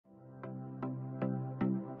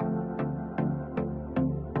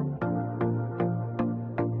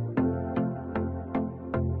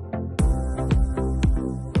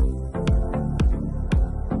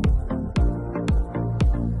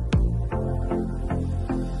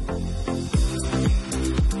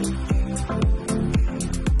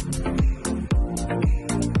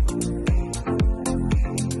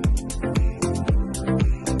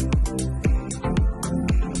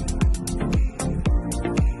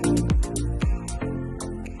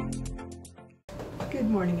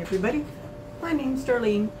morning, everybody. My name's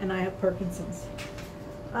Darlene and I have Parkinson's.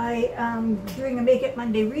 I am doing a Make It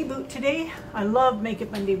Monday reboot today. I love Make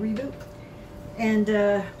It Monday reboot. And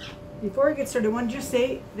before I get started, I want to just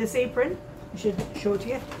say this apron, I should show it to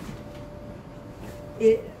you.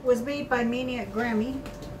 It was made by Maniac Grammy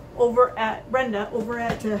over at Brenda, over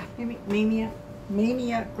at Maniac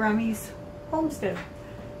Grammy's homestead.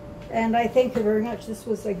 And I thank her very much. This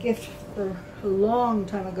was a gift for a long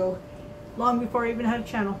time ago, long before I even had a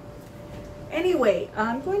channel. Anyway,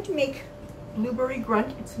 I'm going to make blueberry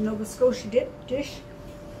grunt. It's a Nova Scotia dish.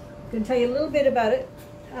 I can tell you a little bit about it.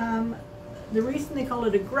 The reason they call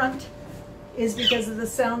it a grunt is because of the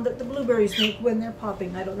sound that the blueberries make when they're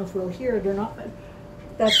popping. I don't know if we'll hear it or not, but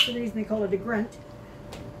that's the reason they call it a grunt.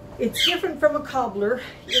 It's different from a cobbler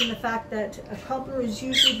in the fact that a cobbler is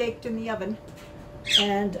usually baked in the oven,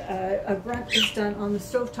 and a grunt is done on the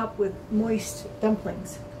stovetop with moist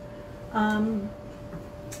dumplings.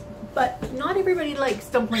 But not everybody likes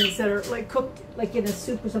dumplings that are like cooked like in a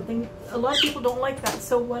soup or something. A lot of people don't like that.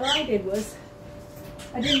 So what I did was,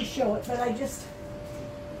 I didn't show it, but I just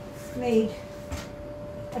made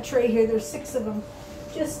a tray here. There's 6 of them.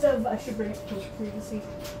 Just of, I should bring it closer for you to see.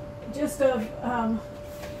 Just of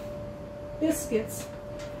biscuits.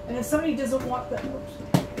 And if somebody doesn't want that, oops,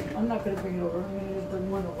 I'm not going to bring it over. I'm going to just bring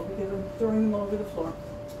one over because I'm throwing them all over the floor.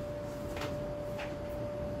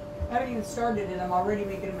 I haven't even started and I'm already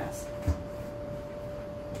making a mess.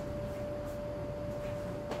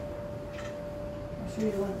 I'll show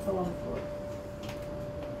you the one that fell on the floor.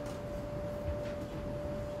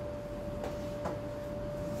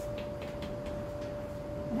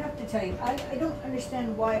 I have to tell you, I don't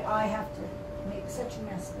understand why I have to make such a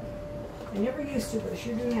mess. I never used to, but I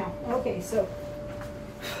sure do now. Okay, so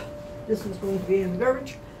this one's going to be in the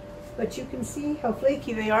garbage, but you can see how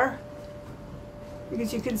flaky they are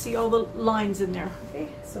because you can see all the lines in there. Okay,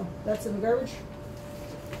 so that's in the garbage.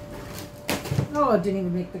 Oh, it didn't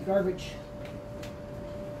even make the garbage.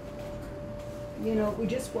 You know, we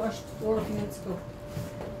just washed the floor a few minutes ago.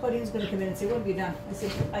 Claudine's going to come in and say, what have you done? I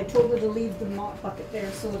said, I told her to leave the mop bucket there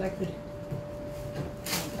so that I could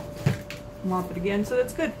mop it again, so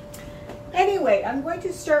that's good. Anyway, I'm going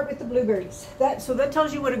to start with the blueberries. So that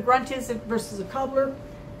tells you what a grunt is versus a cobbler.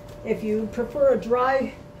 If you prefer a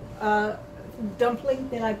dry dumpling,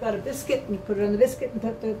 then I've got a biscuit, and you put it on the biscuit and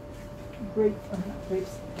put the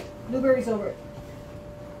blueberries over it.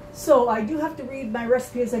 So I do have to read my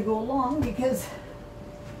recipe as I go along because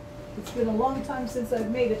it's been a long time since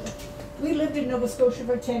I've made it. We lived in Nova Scotia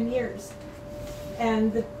for 10 years.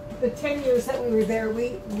 And the 10 years that we were there,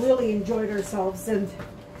 we really enjoyed ourselves, and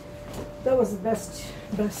that was the best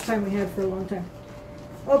time we had for a long time.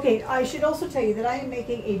 Okay, I should also tell you that I am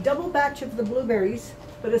making a double batch of the blueberries,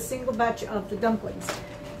 but a single batch of the dumplings.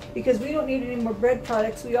 Because we don't need any more bread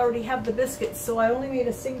products, we already have the biscuits, so I only made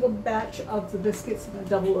a single batch of the biscuits and a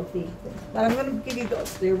double of the thing. But I'm going to give you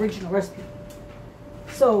the original recipe.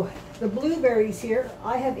 So, the blueberries here,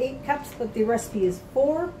 I have 8 cups, but the recipe is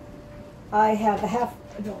 4. I have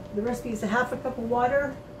the recipe is a half a cup of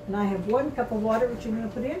water, and I have 1 cup of water, which I'm going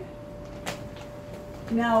to put in.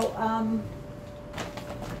 Now,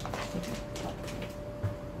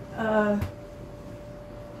 let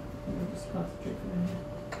me just concentrate for a minute.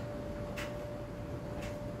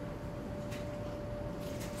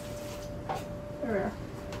 There we are.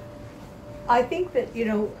 I think that, you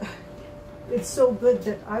know, it's so good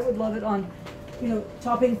that I would love it on, you know,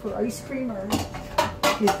 topping for ice cream, or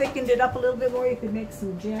if you thickened it up a little bit more, you could make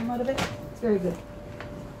some jam out of it. It's very good.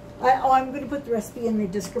 I'm going to put the recipe in the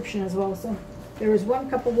description as well. So there is 1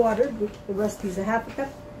 cup of water, which the recipe is a half a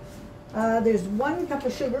cup. There's 1 cup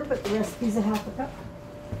of sugar, but the recipe is a half a cup.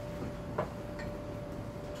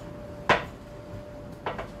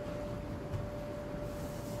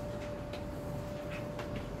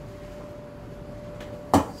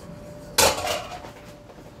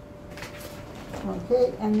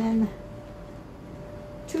 Okay, and then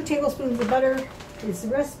 2 tablespoons of butter is the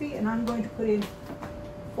recipe, and I'm going to put in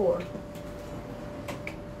 4.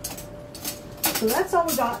 So that's all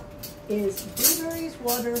we got is blueberries,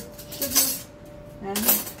 water, sugar, and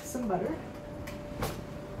some butter.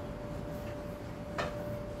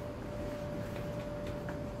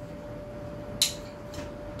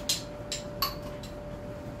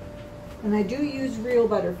 And I do use real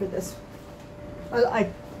butter for this. I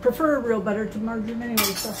prefer real butter to margarine anyway,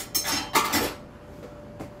 so.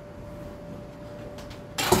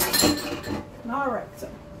 All right, so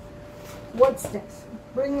what's next?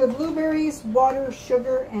 Bring the blueberries, water,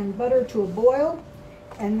 sugar, and butter to a boil,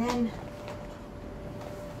 and then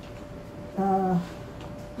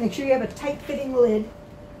make sure you have a tight-fitting lid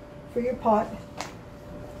for your pot.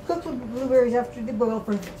 cook the blueberries after they boil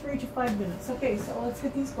for 3 to 5 minutes. Okay, so let's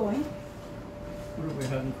get these going. What are we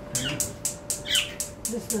having for dinner?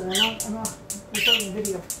 Just I'm not recording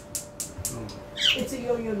video. Oh. It's a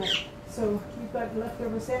yo-yo night. So you've got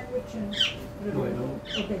leftover sandwich and No, I don't.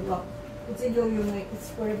 Okay, well, it's a yo-yo night. It's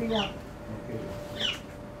whatever you want. Okay.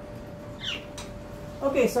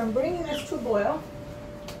 Okay, so I'm bringing this to a boil.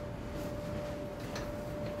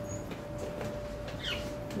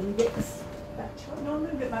 Let me get this back. No, I'm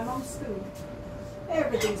going to get my mom's spoon.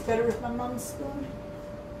 Everything's better with my mom's spoon.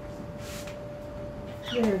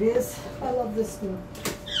 There it is. I love this spoon.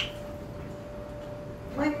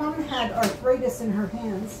 My mom had arthritis in her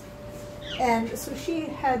hands, and so she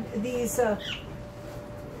had these air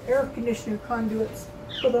conditioner conduits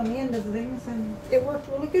put on the end of the things, and it worked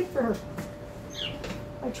really good for her.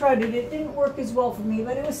 I tried it. It didn't work as well for me,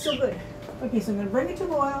 but it was still good. Okay, so I'm going to bring it to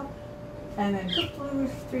boil and then cook for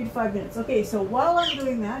 3 to 5 minutes. Okay, so while I'm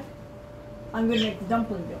doing that, I'm going to make the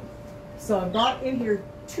dumpling dough. So I've got in here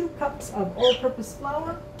 2 cups of all-purpose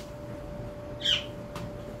flour.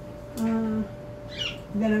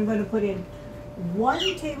 Then I'm going to put in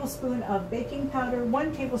 1 tablespoon of baking powder,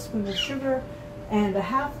 1 tablespoon of sugar, and a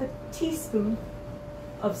half a teaspoon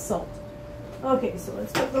of salt. Okay, so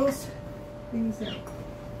let's put those things in.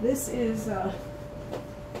 This is,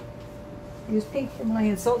 use pink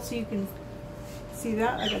Himalayan salt so you can see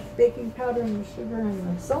that. I got the baking powder and the sugar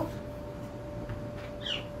and the salt.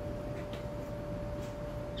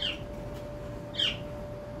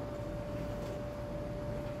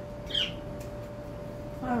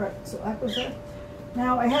 Alright, so that goes there.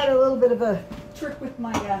 Now I had a little bit of a trick with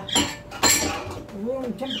my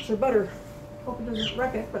room temperature butter. Hope it doesn't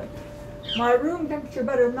wreck it, but my room temperature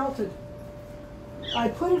butter melted. I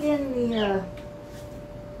put it in the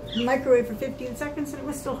microwave for 15 seconds and it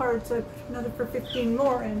was still hard, so I put another for 15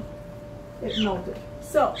 more and it melted.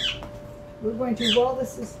 So we're going to, while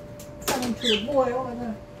this is coming to a boil, I'm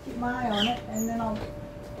going to keep my eye on it and then I'll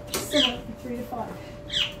simmer it for 3 to 5.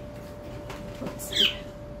 Let's see.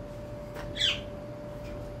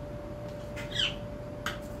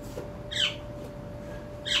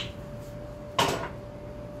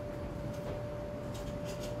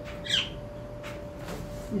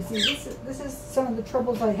 You see, this is some of the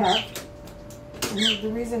troubles I have. And the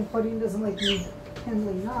reason Claudine doesn't like me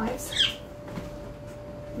handling knives,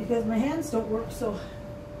 because my hands don't work, so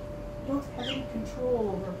I don't have any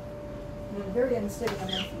control over. And I'm very unsteady on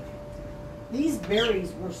my feet. These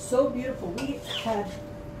berries were so beautiful.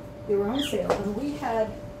 They were on sale, and we had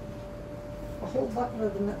a whole bucket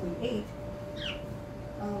of them that we ate.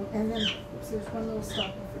 And then, oops, there's one little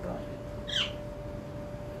stalk I forgot.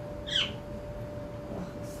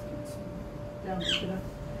 Down deep enough.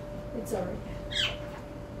 It's alright.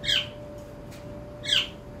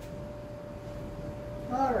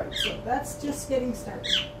 Alright, so that's just getting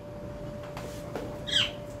started.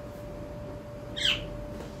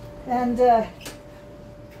 And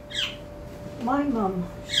my mom,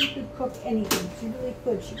 she could cook anything. She really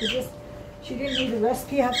could. She didn't need a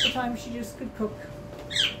recipe half the time. She just could cook.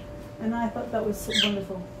 And I thought that was so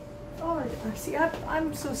wonderful. Alright, see,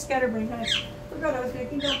 I'm so scatterbrained. I forgot I was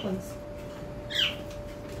making dumplings.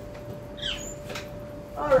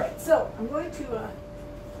 Alright, so I'm going to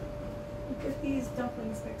get these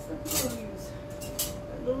dumplings mixed. Let me go use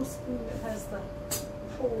that little spoon that has the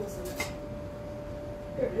holes in it.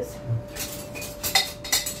 There it is.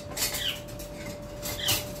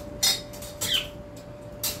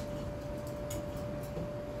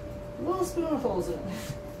 A little spoon with holes in it.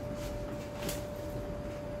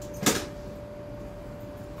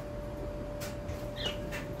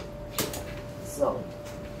 So,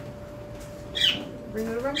 bring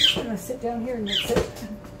it around. I'm just going to sit down here and mix it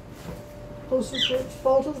closer to it to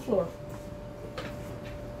fall to the floor.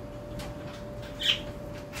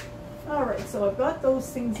 Alright, so I've got those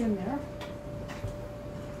things in there.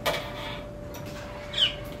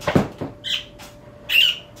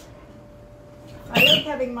 I like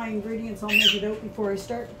having my ingredients all measured out before I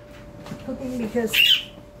start cooking because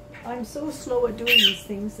I'm so slow at doing these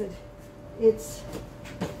things that it's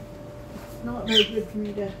not very good for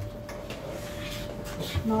me to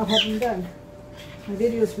not have them done. My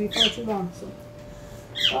videos will be far too long. So,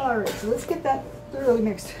 alright, so let's get that thoroughly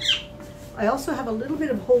mixed. I also have a little bit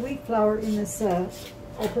of whole wheat flour in this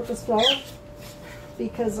all-purpose flour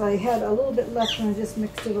because I had a little bit left and I just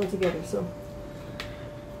mixed it all together. So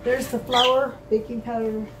there's the flour, baking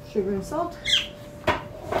powder, sugar, and salt. I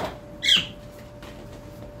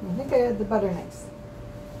think I add the butter next.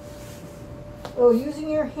 Oh, using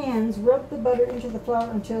your hands, rub the butter into the flour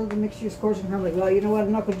until the mixture is coarse and crumbly. Well, you know what?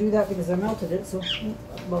 I'm not going to do that because I melted it, so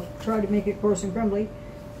I'll try to make it coarse and crumbly.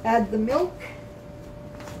 add the milk,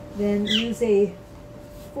 then use a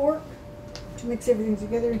fork to mix everything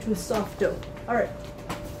together into a soft dough. All right,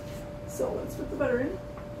 so let's put the butter in.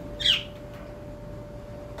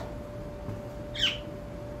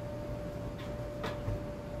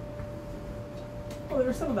 Oh, there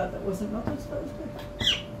was some of that wasn't melted, so that was good.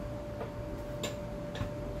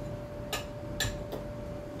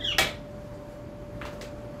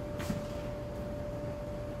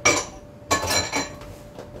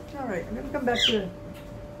 All right, I'm going to come back to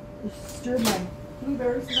stir my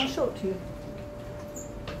blueberries and I'll show it to you.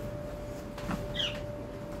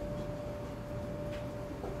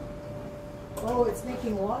 Oh, it's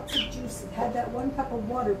making lots of juice. It had that 1 cup of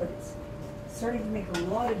water, but it's starting to make a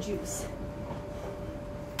lot of juice.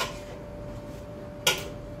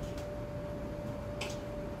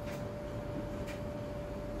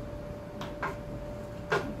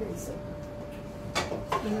 Okay, so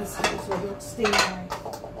spin this so it don't stay on my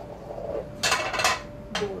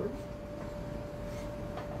board.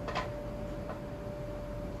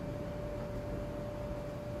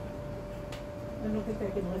 I don't think I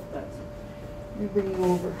can lift that, so let me bring you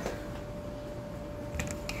over.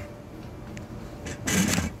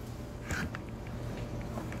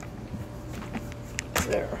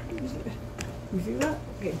 There. You see that?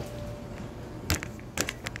 Okay.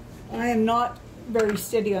 I am not very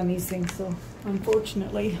steady on these things, so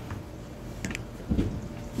unfortunately.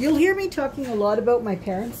 You'll hear me talking a lot about my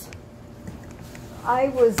parents. I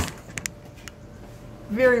was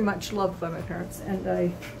very much loved by my parents, and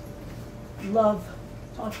I love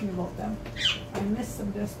talking about them. I miss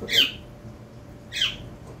them desperately.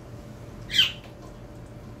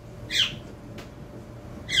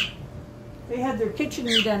 They had their kitchen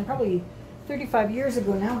redone probably 35 years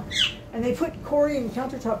ago now, and they put corian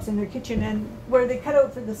countertops in their kitchen, and where they cut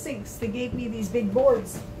out for the sinks, they gave me these big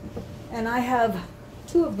boards, and I have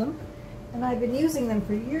 2 of them, and I've been using them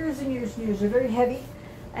for years and years and years. They're very heavy,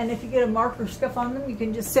 and if you get a mark or scuff on them, you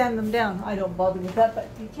can just sand them down. I don't bother with that, but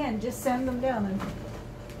you can just sand them down. And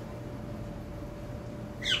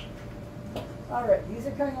all right, these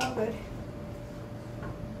are coming on good.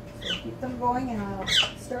 So keep them going, and I'll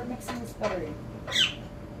start mixing this butter in.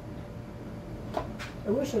 I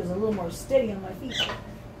wish I was a little more steady on my feet.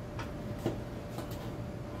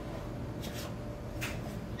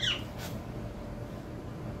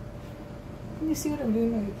 Can you see what I'm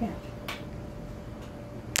doing? No, you can't.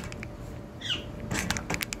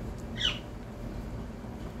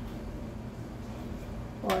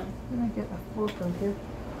 Well, I'm going to get a fork out here.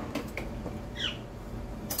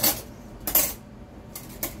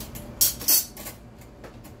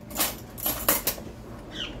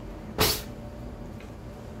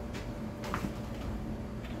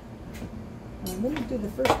 I'm going to do the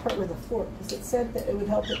first part with a fork because it said that it would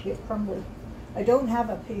help it get crumbly. I don't have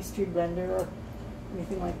a pastry blender or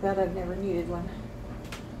anything like that. I've never needed one.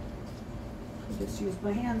 I just use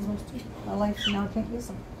my hands most of my life, and now I can't use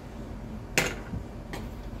them. I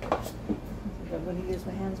think I'm going to use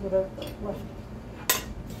my hands without left.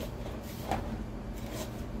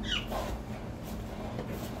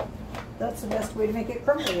 That's the best way to make it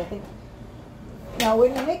crumbly, I think. Now,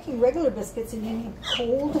 when you're making regular biscuits and you need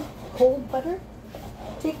cold butter,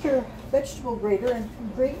 take your vegetable grater and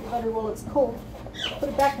grate butter while it's cold. Put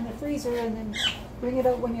it back in the freezer and then bring it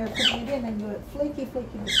out when you're putting it in, and you have flaky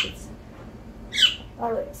biscuits.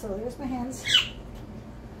 All right, so there's my hands.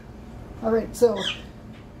 All right, so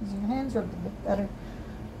using your hands, rub the butter.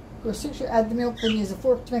 Go stir, add the milk, then use a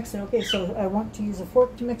fork to mix it. Okay, so I want to use a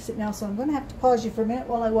fork to mix it now, so I'm going to have to pause you for a minute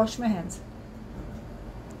while I wash my hands.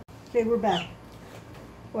 Okay, we're back.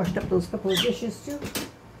 Washed up those couple of dishes too.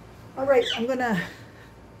 All right, I'm going to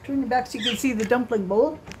turn it back so you can see the dumpling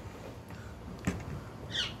bowl.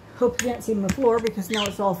 Hope you can't see my floor because now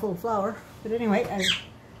it's all full of flour. But anyway, I'm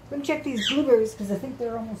going to check these blueberries because I think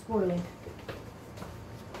they're almost boiling.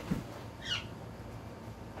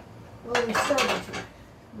 Well, they're starting to,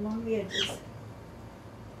 along the edges.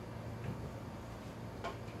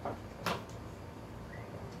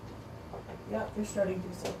 Yeah, they're starting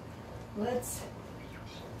to. So let's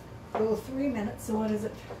go 3 minutes. So what is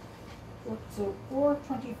it? So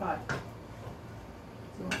 4:25.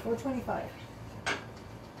 So 4:25.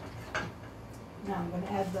 Now I'm going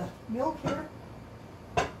to add the milk here.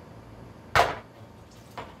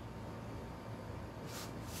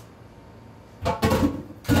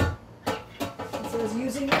 It says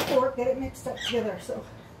using the fork, get it mixed up together. So,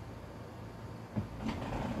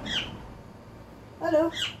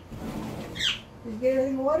 hello. Did you get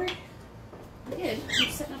everything watered? I did. I'm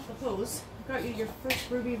setting up the hose. I got you your first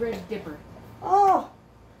ruby red dipper. Oh,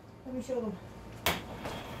 let me show them.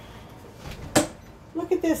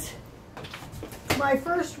 Look at this. My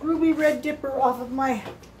first ruby red dipper off of my,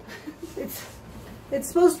 it's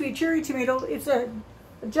supposed to be a cherry tomato. It's a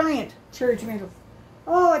giant cherry tomato.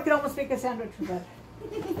 Oh, I could almost make a sandwich with that.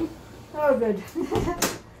 Oh, good.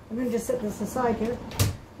 I'm going to just set this aside here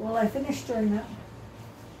while I finish stirring that.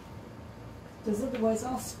 Because otherwise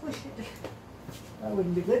I'll squish it. That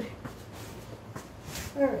wouldn't be good.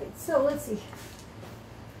 Alright, so let's see.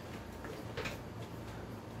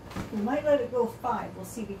 We might let it go 5. We'll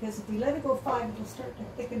see, because if we let it go 5, it'll start to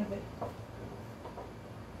thicken a bit.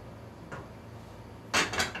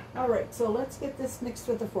 Alright, so let's get this mixed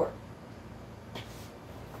with a fork.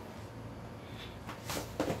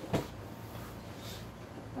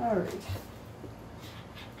 Alright.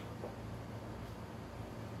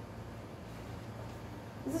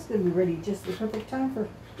 This is going to be ready just the perfect time for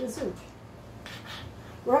dessert.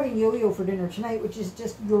 We're having yo-yo for dinner tonight, which is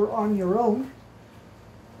just on your own.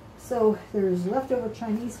 So there's leftover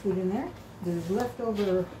Chinese food in there. There's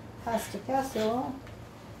leftover pasta casserole.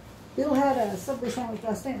 Bill had a Subway sandwich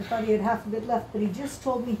last night and thought he had half of it left, but he just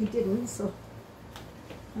told me he didn't, so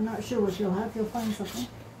I'm not sure what he'll have. He'll find something.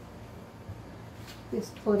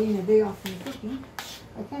 Gives Claudine a day off from cooking.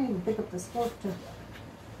 I can't even pick up the fork to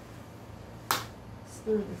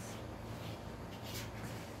stir this.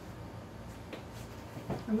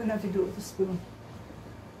 I'm going to have to do it with a spoon.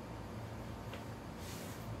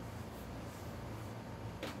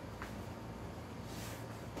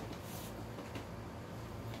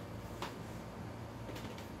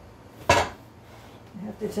 I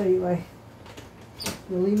have to tell you, I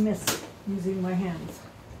really miss using my hands.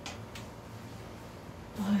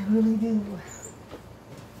 I really do.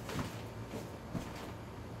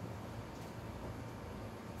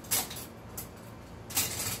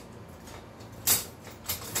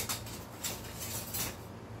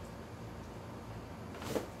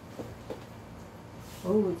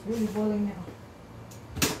 Oh, it's really boiling now.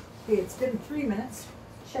 Okay, it's been 3 minutes.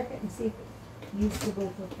 Check it and see if it needs to go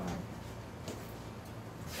for 5.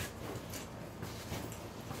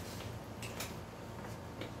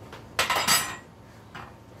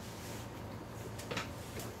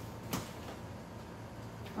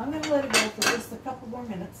 I'm going to let it go for just a couple more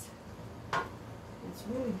minutes. It's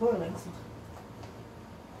really boiling. So.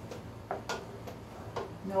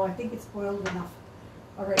 No, I think it's boiled enough.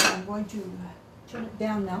 All right, I'm going to turn it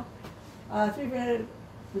down now. 3 minutes,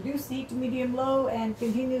 reduce the heat to medium low and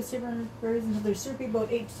continue simmering berries until they're syrupy,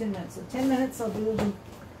 about 8 to 10 minutes. So 10 minutes, I'll do them.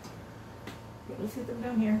 Okay, let's get them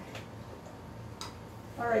down here.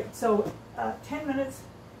 All right, so 10 minutes,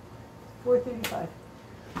 4:35.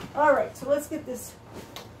 All right, so let's get this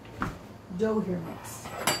dough here mixed.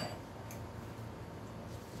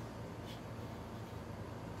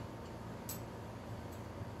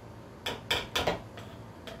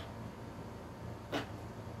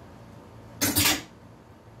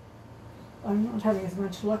 I'm not having as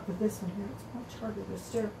much luck with this one here. It's much harder to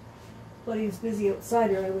stir. Bloody busy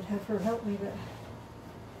outside, or I would have her help me, but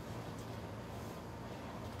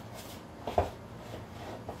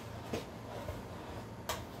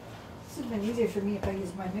this would have been easier for me if I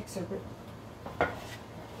used my mixer, but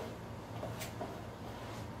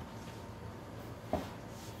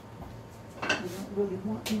I don't really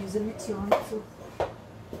want to use a mixer on it, so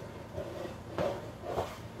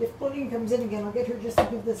if Claudine comes in again, I'll get her just to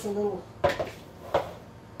give this a little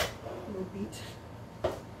beat.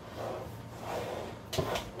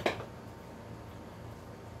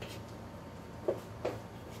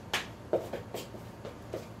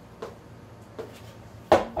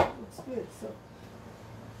 Looks good. So,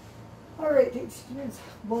 all right,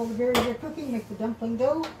 while the berries are cooking, make the dumpling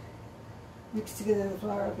dough. Mix together the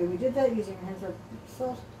flour. Okay, we did that using our hands, our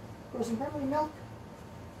salt, coarse and crumbly milk.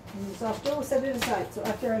 And the soft dough, set it aside. So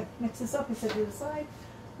after I mix this up, I set it aside.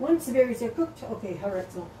 Once the berries are cooked, okay, all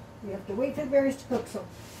right, so we have to wait for the berries to cook. So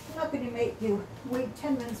I'm not going to make you wait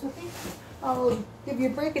 10 minutes with me. I'll give you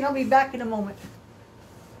a break and I'll be back in a moment.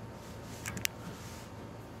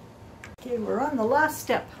 Okay, we're on the last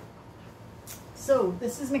step. So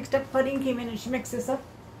this is mixed up. Claudine came in and she mixed this up.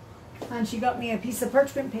 And she got me a piece of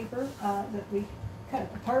parchment paper that we cut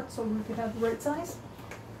apart so we could have the right size.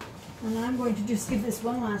 And I'm going to just give this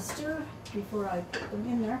one last stir before I put them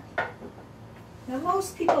in there. Now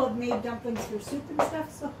most people have made dumplings for soup and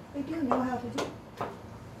stuff, so they do know how to do it.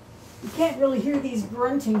 You can't really hear these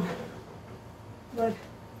grunting, but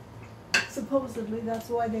supposedly that's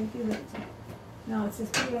why they do that. So now it says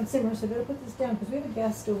put it on simmer, so I'm going to put this down because we have a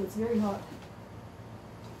gas stove, it's very hot.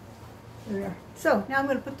 There we are. So now I'm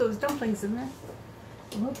going to put those dumplings in there.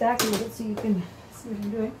 I'll move back a little bit so you can see what I'm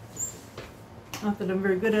doing. Not that I'm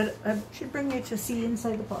very good at it. I should bring you to see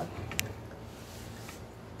inside the pot.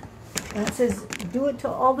 And it says do it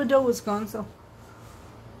till all the dough is gone, so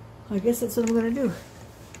I guess that's what I'm going to do.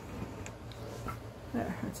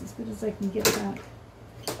 There, that's as good as I can get that.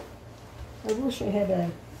 I wish I had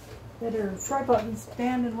a better tripod and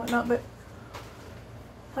stand and whatnot, but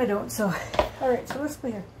I don't, so. Alright, so let's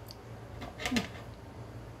go here.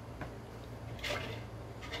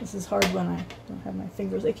 This is hard when I don't have my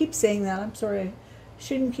fingers. I keep saying that. I'm sorry. I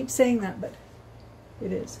shouldn't keep saying that, but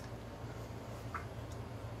it is.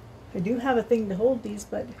 I do have a thing to hold these,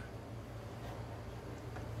 but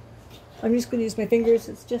I'm just going to use my fingers.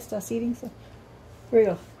 It's just us eating, so here we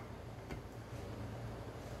go.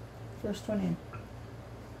 First one in.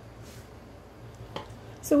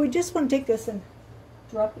 So we just want to take this and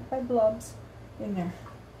drop it by blobs in there.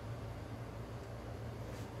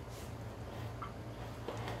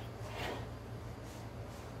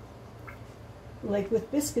 Like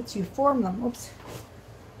with biscuits, you form them. Oops.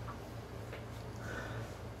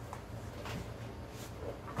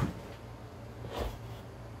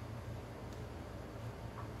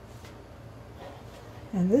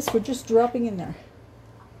 And this we're just dropping in there.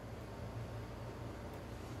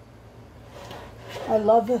 I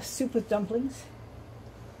love soup with dumplings.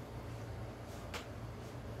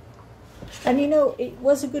 And you know, it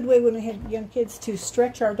was a good way when we had young kids to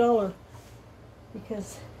stretch our dollar,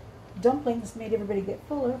 because dumplings made everybody get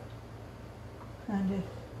fuller, and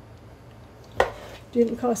it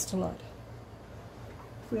didn't cost a lot.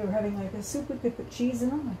 If we were having like a soup, we could put cheese in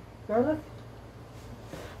them, like garlic.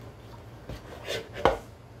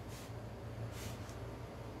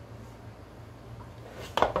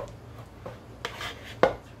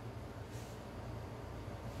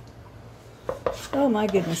 Oh my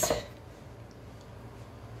goodness.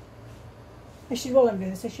 While I'm doing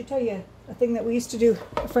this, I should tell you a thing that we used to do.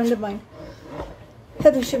 A friend of mine,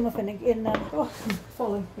 Heather Schimmelfinnig, in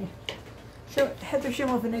falling. Yeah. Heather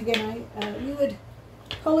Schimmelfinnig and I, we would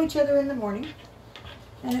call each other in the morning,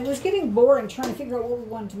 and it was getting boring trying to figure out what we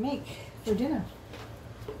wanted to make for dinner.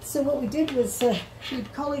 So what we did was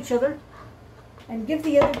we'd call each other and give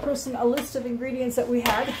the other person a list of ingredients that we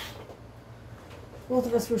had. Both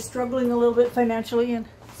of us were struggling a little bit financially, and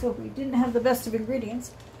so we didn't have the best of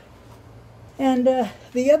ingredients. And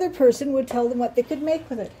the other person would tell them what they could make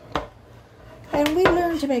with it. And we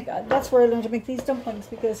learned to make, that's where I learned to make these dumplings,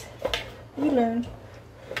 because we learned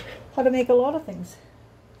how to make a lot of things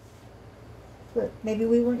that maybe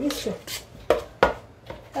we weren't used to.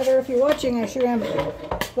 Heather, if you're watching, I sure am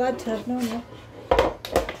glad to have known you.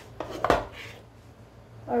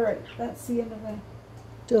 Alright, that's the end of the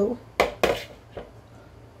dough.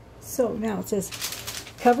 So now it says,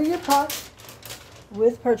 cover your pot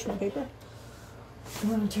with parchment paper. I'm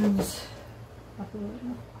going to turn this up a little bit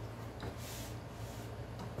now.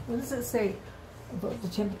 What does it say about the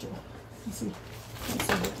temperature? Let's see. Let's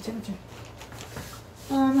see about the temperature.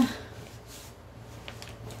 Oh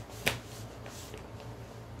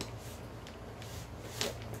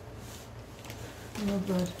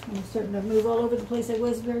God, I'm starting to move all over the place. I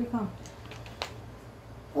was very calm.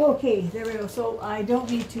 Okay, there we go. So I don't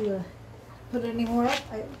need to put any more up.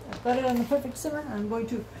 I've got it on the perfect simmer. I'm going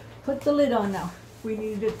to put the lid on now. We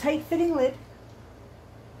need a tight fitting lid.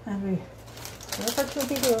 And we put our parchment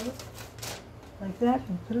paper over it, like that,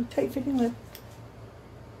 and put a tight fitting lid.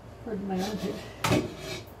 Pardon my armpit.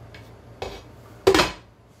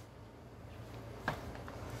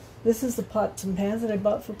 This is the pots and pans that I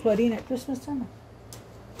bought for Claudine at Christmas time.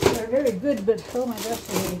 They're very good, but oh my gosh,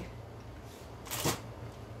 they're heavy.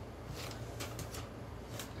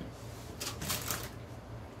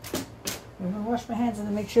 I'm going to wash my hands and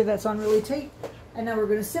then make sure that's on really tight. And now we're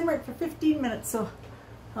going to simmer it for 15 minutes, so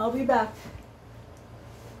I'll be back.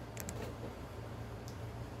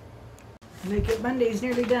 Make It Monday's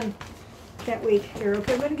nearly done. Can't wait. Here,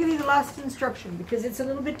 okay, I'm going to give you the last instruction because it's a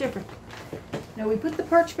little bit different. Now we put the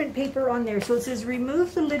parchment paper on there, so it says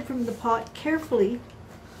remove the lid from the pot carefully.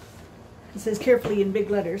 It says carefully in big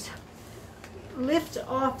letters. Lift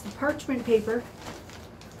off the parchment paper.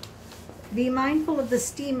 Be mindful of the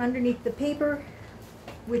steam underneath the paper,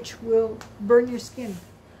 which will burn your skin.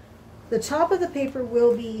 The top of the paper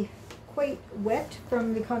will be quite wet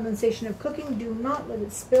from the condensation of cooking. Do not let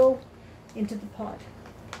it spill into the pot.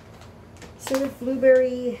 Serve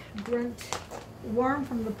blueberry Grunt warm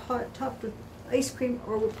from the pot, topped with ice cream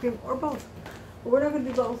or whipped cream or both. But we're not going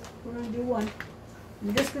to do both. We're going to do one.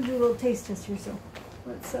 I'm just going to do a little taste test here. So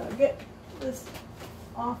let's get this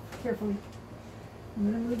off carefully. I'm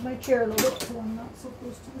going to move my chair a little bit so I'm not so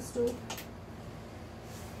close to the stove.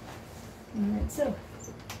 Alright, so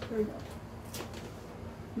there we go.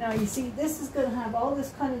 Now you see, this is going to have all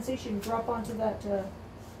this condensation drop onto that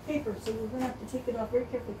paper, so we're going to have to take it off very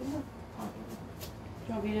carefully. Come on. hot. Do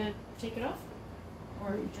you want me to take it off?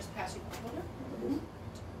 Or you just pass it over?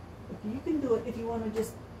 You can do it if you want to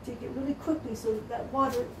just take it really quickly so that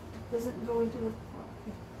water doesn't go into the pot.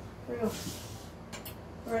 Okay. There we go.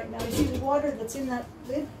 All right, now you see the water that's in that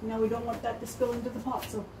lid? Now we don't want that to spill into the pot,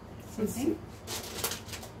 so Same thing?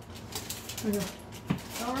 There we go.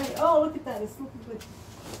 All right, oh, look at that, it's looking good.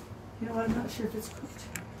 You know what, I'm not sure if it's cooked.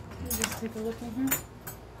 Let me just take a look in here.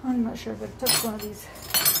 I'm not sure if I've touched one of these.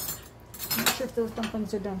 I'm not sure if those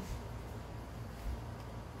dumplings are done.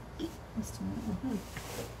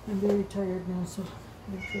 I'm very tired now, so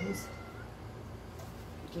make sure this.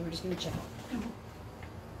 Okay, we're just going to check.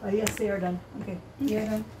 Yes, they are done. Okay, they are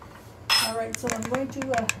done. All right, so I'm going to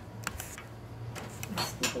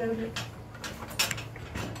scoop it out here.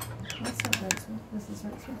 That's not right, so this is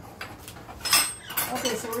right, so.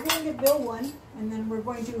 Okay, so we're going to get Bill one, and then we're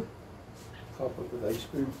going to. Top it with ice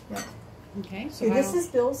cream. Yeah. Okay, so Okay, this is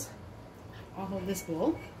Bill's. I'll hold this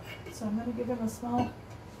bowl. So I'm going to give him a small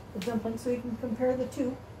dumpling so you can compare the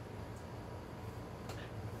two.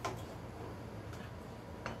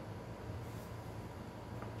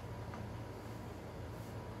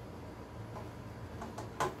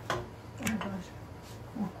 Oh my gosh.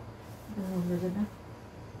 Oh, they're over good now.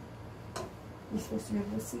 You're supposed to be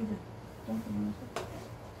able to see the dumpling on it.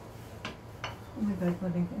 Oh my God, what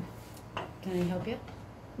again? Can I help you?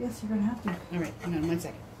 Yes, you're going to have to. All right, hang on 1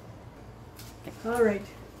 second. All right,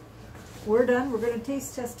 we're done. We're going to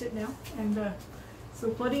taste test it now. And so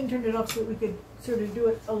Claudine turned it off so that we could sort of do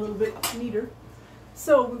it a little bit neater.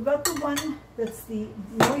 So we've got the one that's the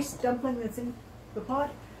moist dumpling that's in the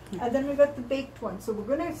pot. And then we've got the baked one. So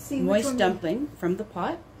we're going to see which one. Moist dumpling from the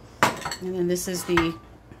pot. And then this is the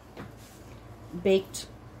baked,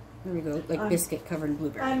 there we go, like biscuit covered in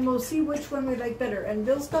blueberry. And we'll see which one we like better. And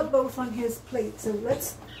Bill's got both on his plate. So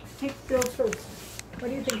let's take Bill's first. What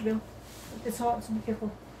do you think, Bill? It's hot, so be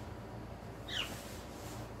careful.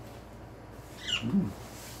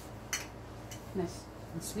 Nice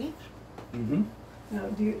and sweet. Mm-hmm. Now,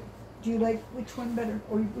 do you like which one better?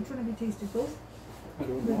 Or which one have you tasted? Both? I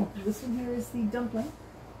don't know. This one here is the dumpling,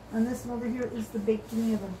 and this one over here is the baked in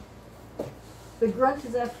the oven. The grunt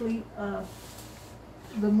is actually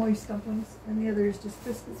the moist dumplings, and the other is just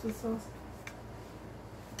biscuits with sauce.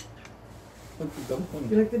 What's the dumpling?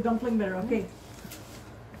 You like the dumpling better? Okay.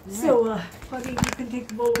 Right. So, Claudine, you can take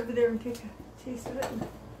the bowl over there and take a taste of it.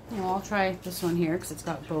 Yeah, well, I'll try this one here because it's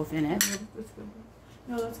got both in it.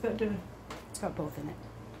 No, that's got the. It's got both in it.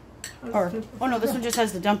 Oh, Or, oh no, this one just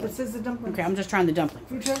has the dumpling. It says the dumpling. Okay, I'm just trying the dumpling.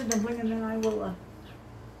 You try the dumpling, and then I will. I'll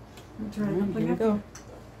try the dumpling. Here we go.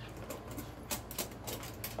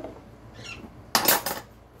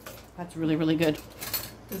 That's really, really good.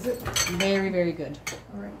 Is it? Very, very good.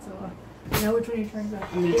 All right. So now which one are you trying that?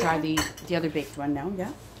 I'm gonna try the other baked one now.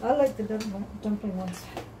 Yeah. I like the dumpling ones.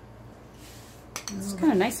 It's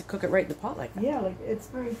kind of nice to cook it right in the pot like that. Yeah, like it's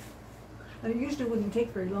very. I usually wouldn't take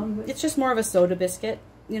very long, but It's just more of a soda biscuit,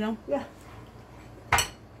 you know. yeah.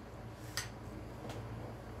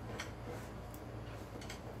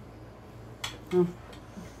 Oh.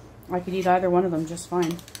 I could eat either one of them just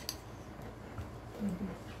fine.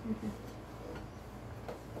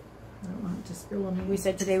 I don't want it to spill on me. We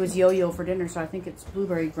said today was yo-yo for dinner, so I think it's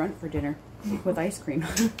blueberry grunt for dinner with ice cream.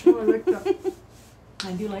 Oh, I like that.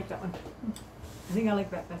 I do like that one. I think I like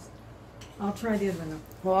that best. I'll try the other one though.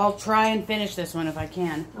 Well, I'll try and finish this one if I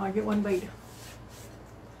can. I'll get one bite.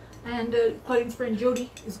 And Claudine's friend Jody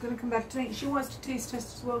is going to come back tonight. She wants to taste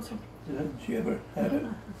test as well. So Has she ever had it?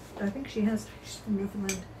 I think she has. She's from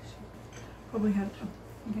Newfoundland. She probably had it. Oh,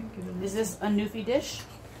 I can't get it. Is this a Newfie dish?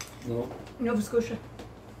 No. Nova Scotia.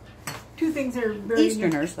 Two things that are very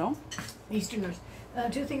Easterners, though. Easterners.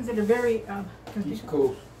 Two things that are very East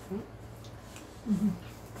Coast. Mm-hmm.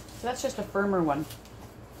 So that's just a firmer one.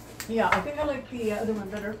 Yeah, I think I like the other one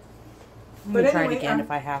better. I'm But gonna try anyway, it again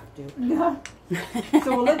if I have to. Yeah.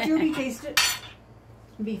 So we'll let Judy taste it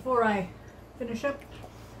before I finish up.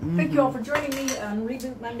 Thank you all for joining me on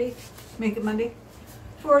Reboot Monday, Make It Monday,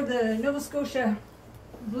 for the Nova Scotia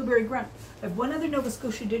Blueberry Grunt. I have one other Nova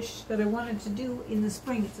Scotia dish that I wanted to do in the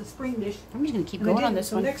spring. It's a spring dish. I'm just gonna keep And I going on didn't. this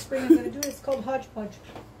So one. next spring I'm going to do it. It's called hodgepodge.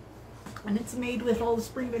 And it's made with all the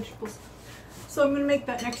spring vegetables. So I'm going to make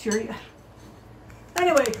that next year.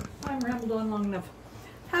 Anyway, I'm rambled on long enough.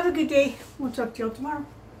 Have a good day. We'll talk to y'all tomorrow.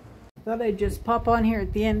 Thought I'd just pop on here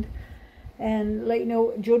at the end and let you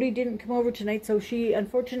know Jody didn't come over tonight, so she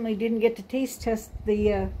unfortunately didn't get to taste test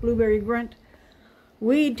the blueberry grunt.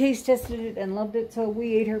 We taste tested it and loved it, so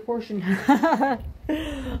we ate her portion.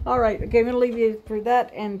 Alright, okay, I'm going to leave you for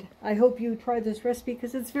that, and I hope you try this recipe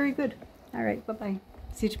because it's very good. Alright, bye-bye.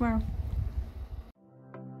 See you tomorrow.